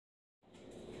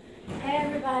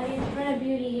everybody, it's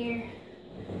Brennabeauty here,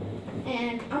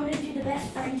 and I'm going to do the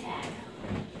best friend tag.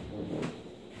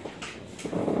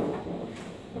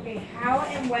 Okay, how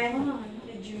and when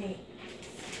did you meet?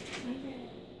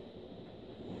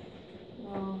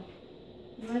 Well,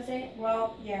 you want to say it?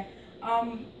 Well, yeah.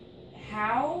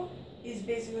 How is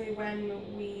basically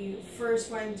when we first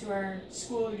went to our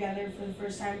school together for the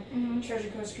first time, Treasure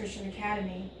Coast Christian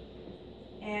Academy.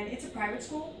 And it's a private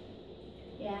school.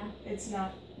 Yeah. It's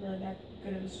not really that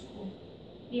good of a school.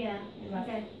 Yeah.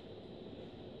 Okay.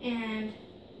 And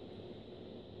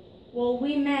well,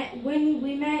 we met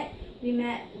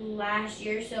last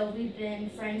year, so we've been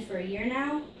friends for a year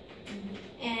now.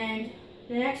 And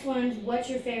the next one's, what's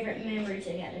your favorite memory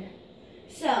together?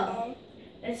 So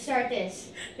let's start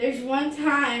this. There's one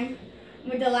time,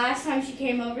 the last time she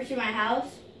came over to my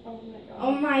house. Oh my god.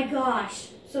 Oh my gosh.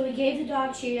 So we gave the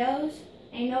dog Cheetos,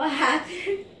 and you know what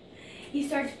happened? He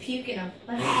starts puking them.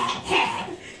 Like,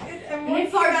 and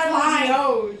it farts out of his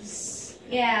nose.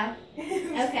 Yeah.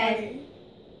 Okay.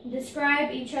 Funny.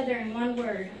 Describe each other in one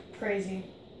word. Crazy.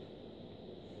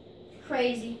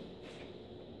 Crazy.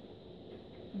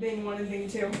 Being one and being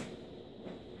two.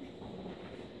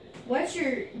 What's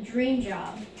your dream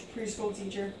job? Preschool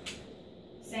teacher.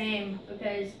 Same,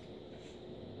 because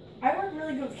I work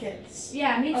really good with kids.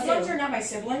 yeah, me too. As long as they're not my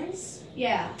siblings.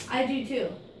 Yeah, I do too.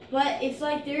 But if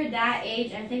like they're that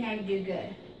age, I think I could do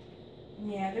good.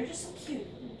 Yeah, they're just so cute.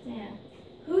 Yeah.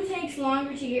 Who takes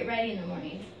longer to get ready in the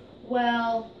morning?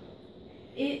 Well,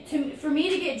 for me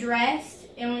to get dressed,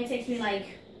 it only takes me like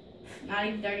not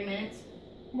even 30 minutes.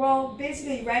 Well,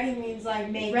 basically, ready means like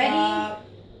makeup,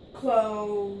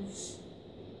 clothes,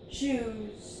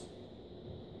 shoes.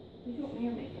 You don't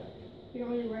wear makeup. You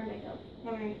don't really wear makeup.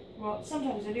 I mean, well,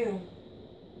 sometimes I do.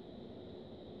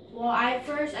 Well,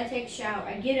 first I take a shower.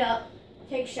 I get up,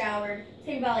 take a shower,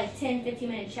 take about like 10-15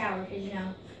 minute shower because you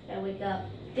know, gotta wake up.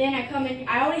 Then I come in,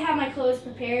 I already have my clothes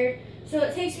prepared, so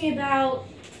it takes me about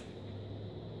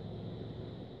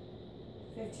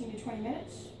 15 to 20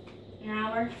 minutes. an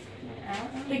hour An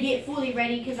hour? to get fully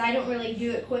ready because I don't really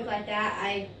do it quick like that.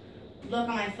 I look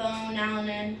on my phone now and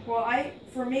then. Well,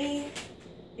 for me,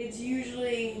 it's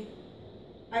usually,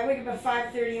 I wake up at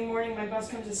 5:30 in the morning, my bus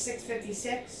comes at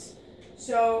 6:56,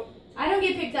 so. I don't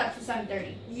get picked up till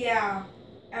 7:30. Yeah.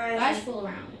 And I just fool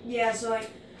around. Yeah, so like,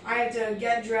 I have to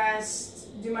get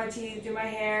dressed, do my teeth, do my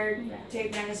hair, Yeah.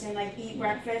 take medicine, like eat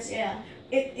breakfast. Yeah.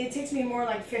 It takes me more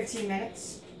like 15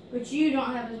 minutes. But you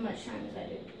don't have as much time as I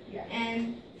do. Yeah.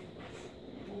 And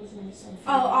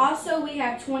Oh, also we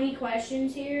have 20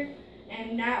 questions here,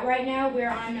 and right now we're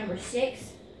on number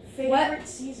 6. favorite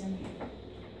season?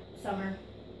 Summer.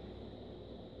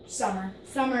 Summer,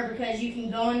 because you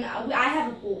can go in. I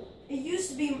have a pool. It used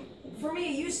to be, for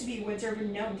me, it used to be winter, but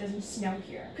no, it doesn't snow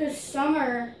here. Because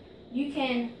summer, you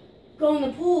can go in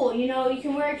the pool. You know, you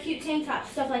can wear a cute tank top,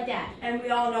 stuff like that. And we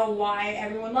all know why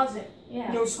everyone loves it. Yeah.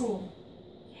 No school.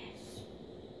 Yes.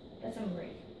 That's on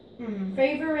break. Mm-hmm.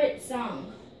 Favorite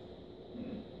song?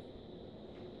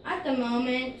 At the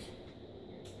moment,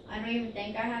 I don't even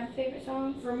think I have a favorite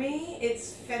song. For me,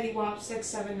 it's Fetty Wap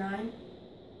 679.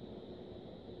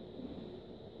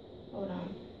 Hold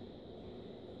on.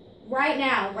 Right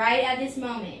now, right at this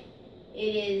moment,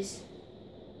 it is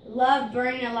Love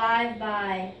Burning Alive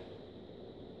by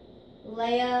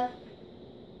Leia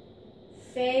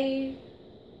Faye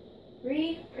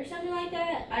or something like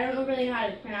that. I don't really know how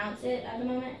to pronounce it at the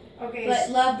moment. Okay. But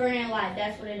Love Burning Alive,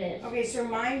 that's what it is. Okay, so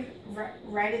mine,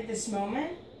 right at this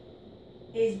moment,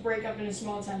 is Break Up in a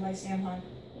Small Town by Sam Hunt.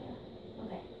 Yeah.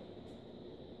 Okay.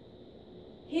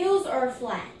 Heels or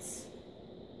flats?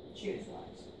 Choose flats.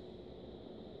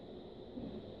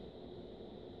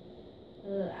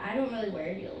 I don't really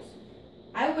wear heels.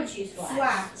 I would choose flats.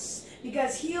 Flats.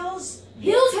 Because heels...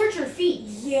 Heels hurt your feet.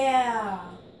 Yeah.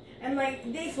 And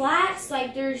like, they... Flats,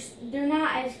 like they're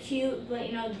not as cute, but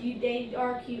you know, they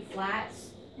are cute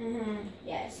flats. Mm-hmm.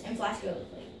 Yes, and flats go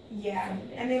like... Yeah,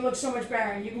 and they look so much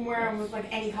better. You can wear them with like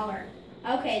any color.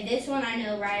 Okay, this one I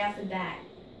know right off the bat.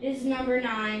 This is number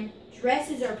 9,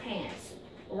 dresses or pants.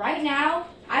 Right now,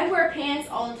 I wear pants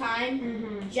all the time.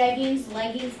 Mm-hmm. Jeggings,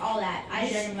 leggings, all that.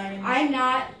 I'm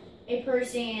not a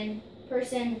person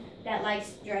that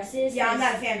likes dresses. Yeah, I'm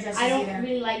not a fan of dresses I don't either.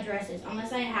 really like dresses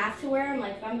unless I have to wear them.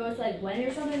 Like if I'm going to like wedding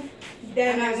or something,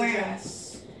 Then I'm not there's a wearing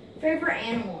dress. Favorite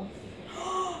animal?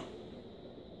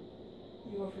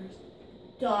 You go first.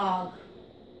 Dog.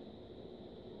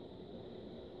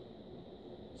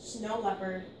 Snow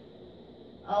leopard.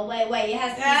 Oh wait, it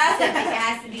has to be specific. It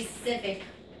has to be specific.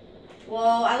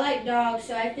 Well, I like dogs,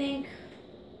 so I think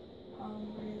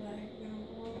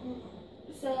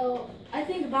So, I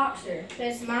think boxer,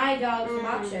 because my dog's a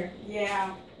boxer.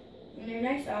 Yeah. And they're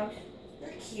nice dogs.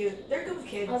 They're cute. They're good with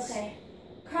kids. Okay.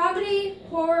 Comedy,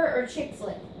 horror, or chick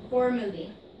flick? Horror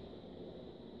movie.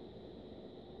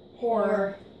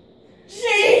 Horror.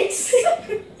 Jinx!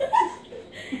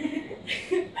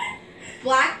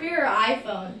 Blackberry or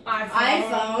iPhone?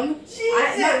 iPhone.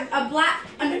 Jesus.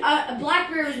 A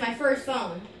Blackberry was my first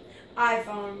phone.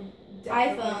 iPhone.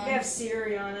 Definitely. iPhone. They have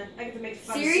Siri on it. I get to make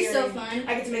fun Siri's of Siri. so fun.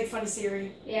 I get to make fun of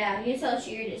Siri. Yeah, you can tell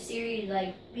Siri to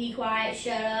like be quiet,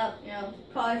 shut up,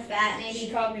 call her fat maybe. She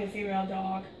called me a female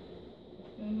dog.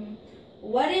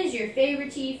 What is your favorite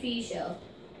TV show?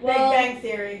 Big Bang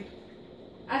Theory.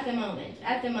 At the moment.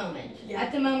 Yeah.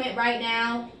 At the moment, right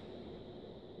now,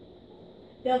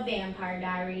 The Vampire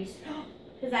Diaries.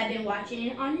 Because I've been watching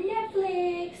it on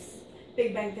Netflix.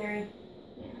 Big Bang Theory.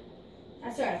 Yeah.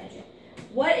 That's what I picture.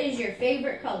 What is your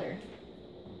favorite color?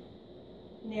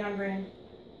 Neon green.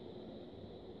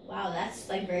 Wow, that's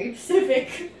like very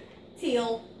specific.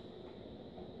 Teal.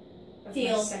 That's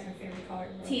Teal. my second favorite color.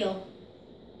 Bro. Teal.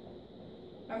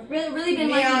 I've really been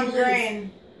Neon liking blue.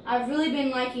 green. I've really been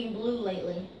liking blue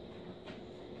lately.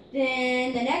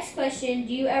 Then the next question,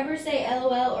 do you ever say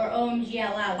LOL or OMG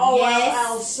out loud?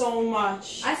 OLL so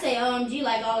much. I say OMG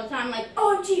like all the time, like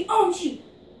OMG, OMG.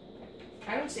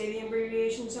 I don't say the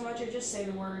abbreviation so much, I just say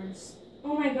the words.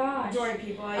 Oh my gosh. Majority of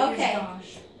people, I use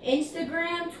gosh.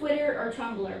 Instagram, Twitter, or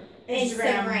Tumblr?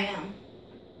 Instagram.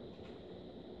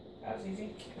 That was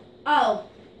easy. Oh,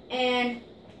 and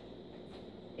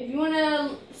if you want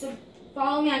to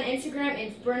follow me on Instagram,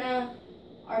 it's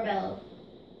Brennabeauty.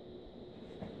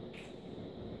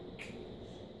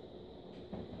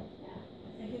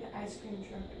 I hear the ice cream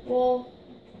truck. Well,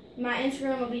 my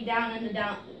Instagram will be down in the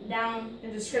down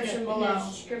in the description in below. the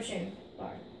description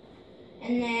bar.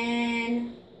 And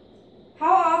then,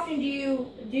 how often do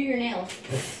you do your nails?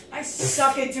 I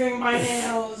suck at doing my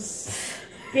nails.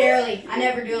 Barely. I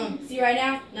never do them. See right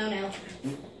now? No nails.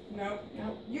 Nope.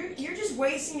 Nope. You're just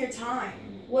wasting your time.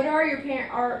 What are your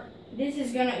parents?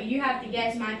 You have to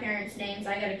guess my parents' names.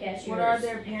 I gotta guess yours. What are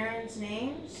their parents'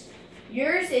 names?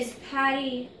 Yours is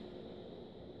Patty.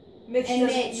 Mitch and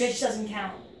doesn't. Mitch doesn't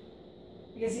count.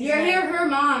 Because he's Her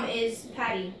mom is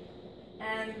Patty.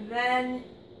 And then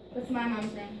What's my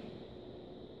mom's name?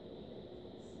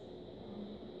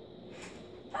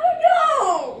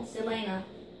 oh no! Selena.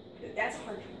 That's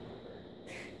hard to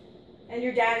remember. And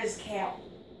your dad is Kale.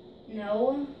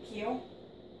 No. Keel?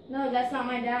 No, that's not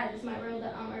my dad. That's my real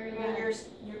dad.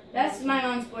 That's my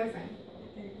mom's boyfriend.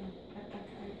 There you go.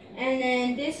 Okay. And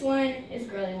then this one is a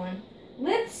girly one.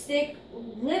 Lipstick,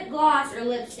 lip gloss, or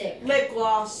lipstick? Lip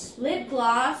gloss. Lip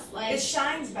gloss, like It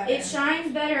shines better. it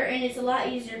shines better and it's a lot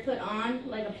easier to put on,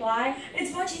 like apply.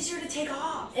 It's much easier to take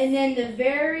off. And then the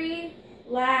very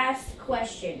last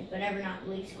question, but never not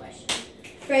the least question.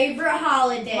 Favorite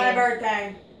holiday? My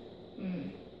birthday.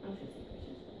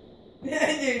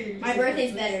 My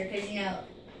birthday's better because,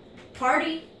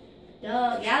 party.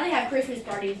 Duh. Yeah, they have Christmas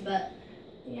parties, but,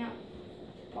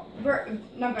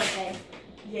 my birthday.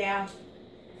 Yeah.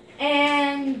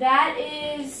 And that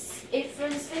is it for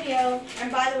this video.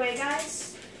 And by the way,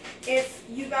 guys, if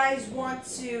you guys want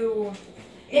to...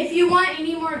 If you want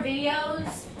any more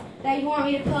videos that you want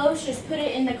me to post, just put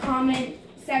it in the comment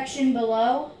section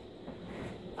below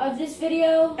of this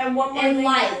video. And one more thing,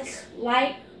 guys.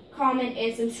 Like, comment,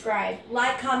 and subscribe.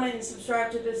 Like, comment, and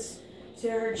subscribe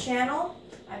to her channel.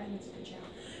 I think it's a good channel.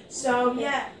 So,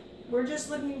 yeah, we're just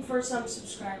looking for some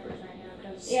subscribers right now.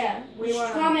 Yeah, we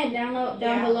want comment down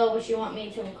below what you want me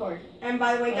to record. And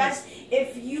by the way, guys,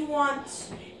 if you want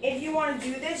to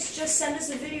do this, just send us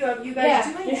a video of you guys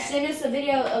doing it. Just send us a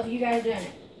video of you guys doing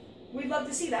it. We'd love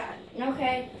to see that.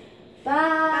 Okay.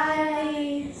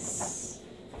 Bye. Bye.